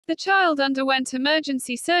The child underwent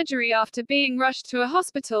emergency surgery after being rushed to a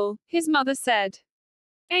hospital, his mother said.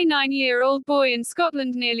 A 9-year-old boy in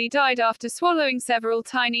Scotland nearly died after swallowing several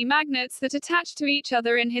tiny magnets that attached to each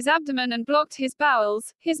other in his abdomen and blocked his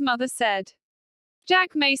bowels, his mother said.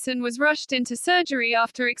 Jack Mason was rushed into surgery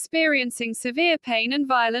after experiencing severe pain and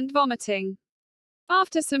violent vomiting.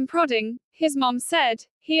 After some prodding, his mom said,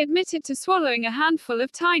 he admitted to swallowing a handful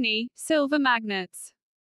of tiny, silver magnets.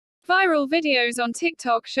 Viral videos on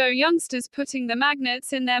TikTok show youngsters putting the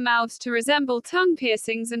magnets in their mouths to resemble tongue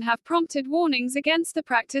piercings and have prompted warnings against the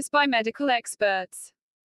practice by medical experts.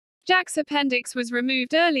 Jack's appendix was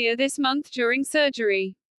removed earlier this month during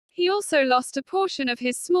surgery. He also lost a portion of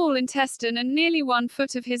his small intestine and nearly 1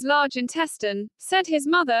 foot of his large intestine, said his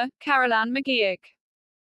mother, Caroline McGeoch.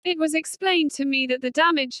 It was explained to me that the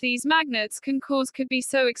damage these magnets can cause could be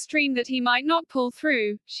so extreme that he might not pull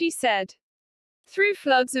through, she said. Through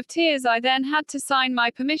floods of tears I then had to sign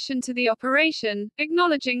my permission to the operation,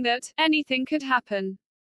 acknowledging that anything could happen.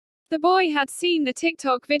 The boy had seen the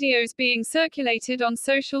TikTok videos being circulated on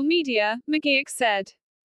social media, McGeoch said.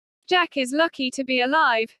 Jack is lucky to be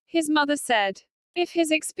alive, his mother said. If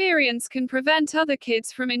his experience can prevent other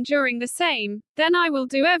kids from enduring the same, then I will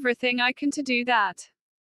do everything I can to do that.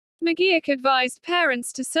 McGeoch advised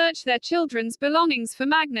parents to search their children's belongings for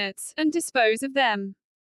magnets, and dispose of them.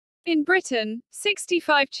 In Britain,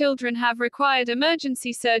 65 children have required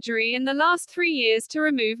emergency surgery in the last 3 years to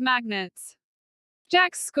remove magnets.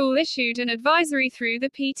 Jack's school issued an advisory through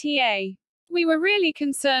the PTA. We were really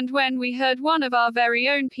concerned when we heard one of our very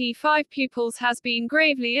own P5 pupils has been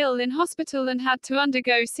gravely ill in hospital and had to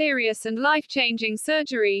undergo serious and life-changing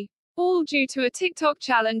surgery, all due to a TikTok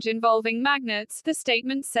challenge involving magnets, the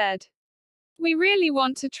statement said. We really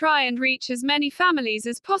want to try and reach as many families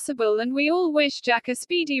as possible, and we all wish Jack a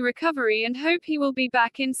speedy recovery and hope he will be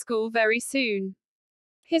back in school very soon.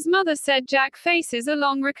 His mother said Jack faces a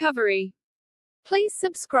long recovery. Please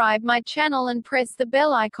subscribe my channel and press the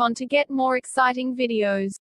bell icon to get more exciting videos.